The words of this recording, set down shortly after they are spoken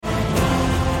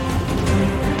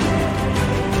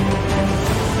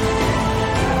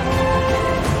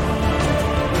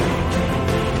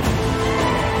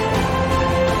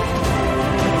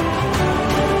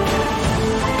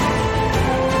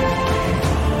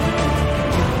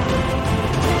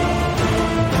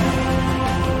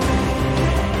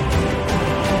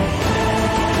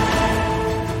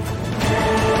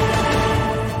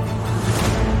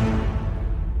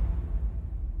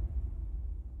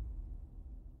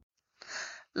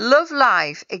Love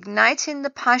life, igniting the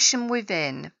passion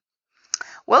within.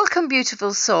 Welcome,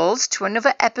 beautiful souls, to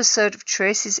another episode of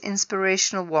Tracy's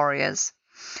Inspirational Warriors,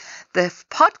 the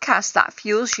podcast that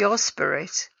fuels your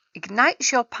spirit,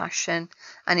 ignites your passion,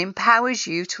 and empowers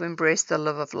you to embrace the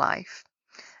love of life.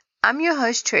 I'm your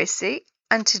host, Tracy,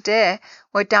 and today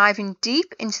we're diving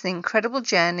deep into the incredible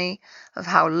journey of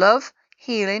how love,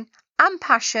 healing, and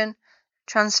passion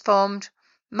transformed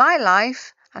my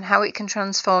life and how it can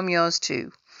transform yours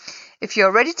too. If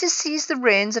you're ready to seize the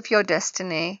reins of your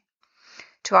destiny,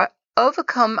 to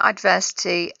overcome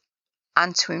adversity,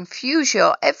 and to infuse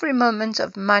your every moment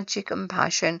of magic and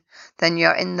passion, then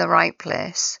you're in the right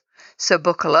place. So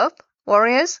buckle up,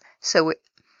 warriors,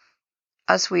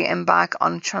 as we embark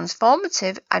on a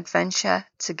transformative adventure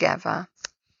together.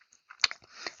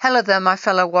 Hello there, my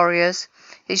fellow warriors.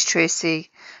 It's Tracy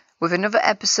with another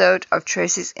episode of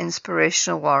Tracy's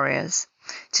Inspirational Warriors.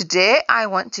 Today, I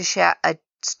want to share a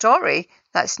story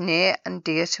that's near and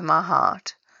dear to my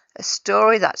heart. A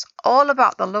story that's all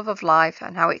about the love of life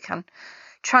and how it can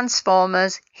transform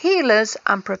us, heal us,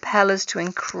 and propel us to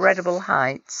incredible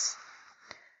heights.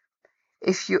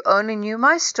 If you only knew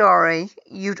my story,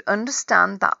 you'd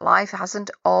understand that life hasn't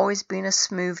always been a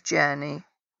smooth journey.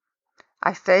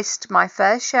 I faced my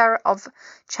fair share of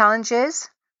challenges,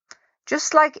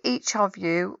 just like each of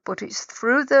you, but it's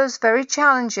through those very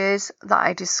challenges that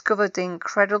I discovered the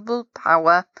incredible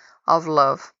power of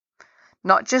love.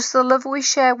 Not just the love we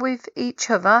share with each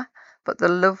other, but the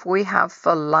love we have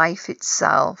for life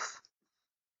itself.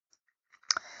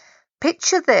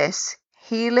 Picture this: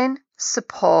 healing,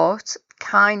 support,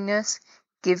 kindness,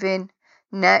 giving,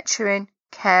 nurturing,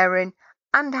 caring,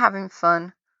 and having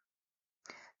fun.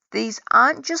 These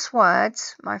aren't just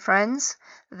words, my friends.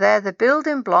 They're the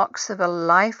building blocks of a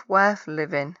life worth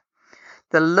living.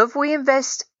 The love we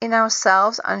invest in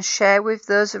ourselves and share with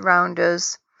those around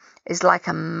us is like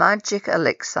a magic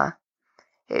elixir.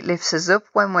 It lifts us up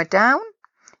when we're down,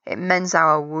 it mends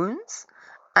our wounds,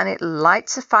 and it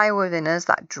lights a fire within us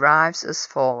that drives us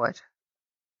forward.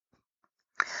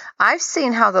 I've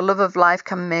seen how the love of life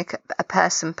can make a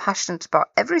person passionate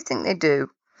about everything they do.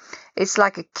 It's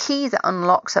like a key that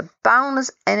unlocks a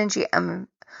boundless energy and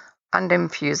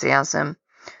enthusiasm,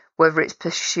 whether it's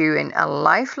pursuing a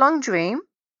lifelong dream,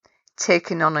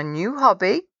 taking on a new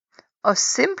hobby, or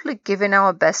simply giving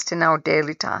our best in our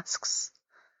daily tasks.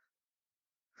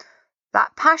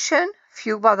 That passion,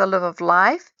 fueled by the love of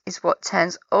life, is what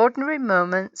turns ordinary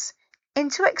moments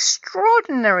into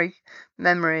extraordinary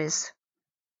memories.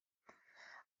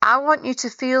 I want you to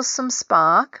feel some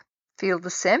spark. Feel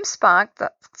the same spark,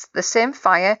 that's the same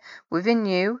fire within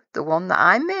you, the one that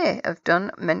I may have done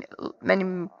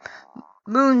many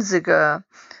moons ago.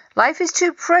 Life is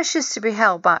too precious to be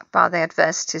held back by the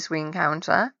adversities we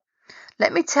encounter.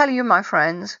 Let me tell you, my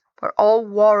friends, we're all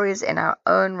warriors in our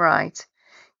own right,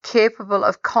 capable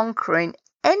of conquering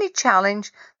any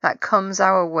challenge that comes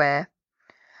our way.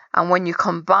 And when you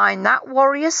combine that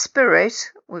warrior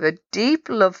spirit with a deep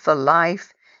love for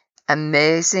life,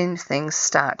 amazing things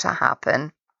start to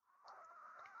happen.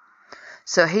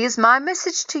 So here's my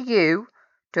message to you: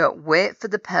 don't wait for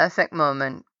the perfect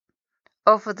moment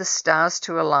or for the stars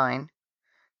to align.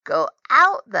 Go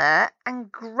out there and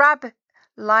grab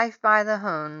life by the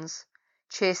horns.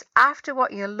 Chase after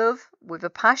what you love with a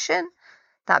passion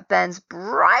that burns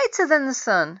brighter than the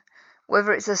sun,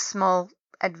 whether it's a small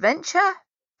adventure,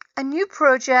 a new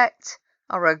project,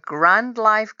 or a grand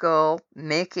life goal.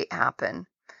 Make it happen.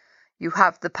 You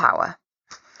have the power.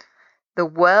 The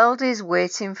world is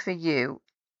waiting for you,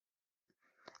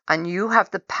 and you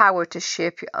have the power to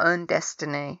shape your own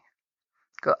destiny.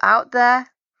 Go out there,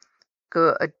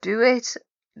 go do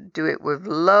it with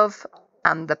love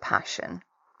and the passion.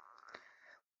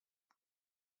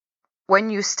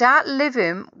 When you start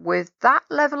living with that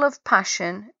level of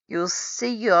passion, you'll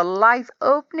see your life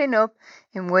opening up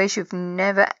in ways you've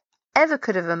never ever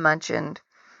could have imagined.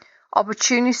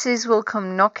 Opportunities will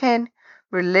come knocking,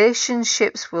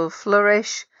 relationships will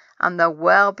flourish, and the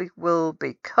world will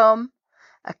become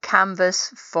a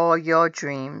canvas for your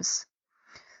dreams.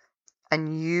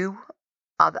 And you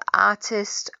are the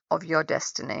artist of your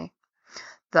destiny.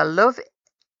 The love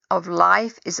of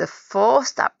life is a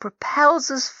force that propels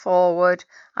us forward,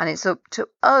 and it's up to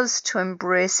us to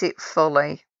embrace it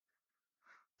fully.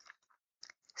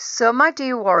 So, my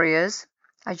dear warriors,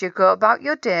 as you go about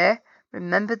your day,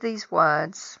 remember these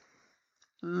words: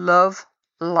 love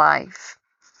life.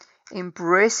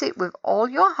 Embrace it with all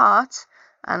your heart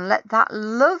and let that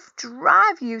love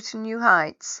drive you to new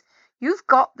heights. You've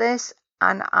got this,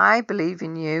 and I believe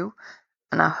in you,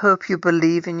 and I hope you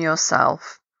believe in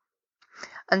yourself.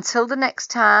 Until the next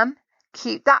time,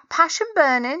 Keep that passion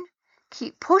burning.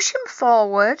 Keep pushing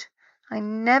forward.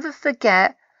 And never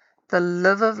forget the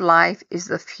love of life is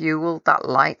the fuel that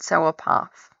lights our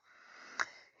path.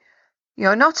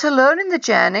 You're not alone in the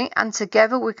journey, and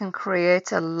together we can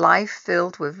create a life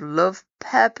filled with love,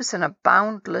 purpose, and a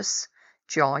boundless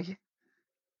joy.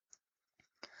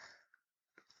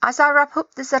 As I wrap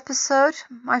up this episode,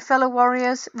 my fellow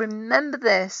warriors, remember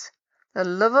this. The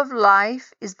love of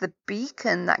life is the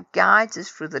beacon that guides us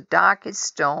through the darkest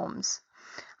storms,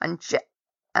 and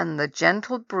the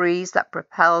gentle breeze that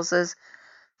propels us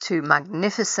to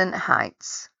magnificent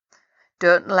heights.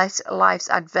 Don't let life's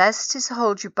adversities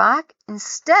hold you back.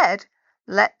 Instead,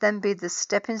 let them be the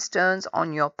stepping stones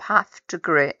on your path to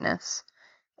greatness.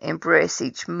 Embrace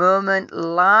each moment,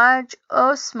 large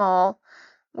or small,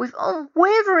 with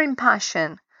unwavering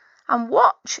passion, and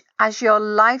watch as your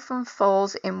life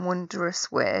unfolds in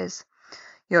wondrous ways.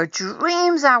 Your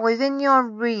dreams are within your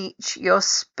reach, your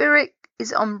spirit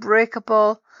is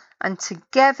unbreakable, and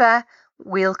together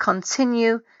we'll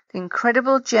continue the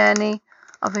incredible journey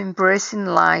of embracing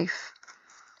life,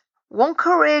 one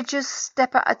courageous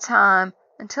step at a time.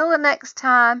 Until the next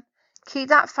time, keep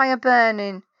that fire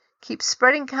burning, keep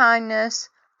spreading kindness,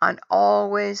 and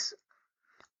always,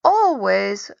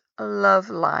 always love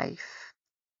life.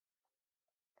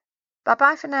 Bye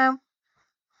bye for now.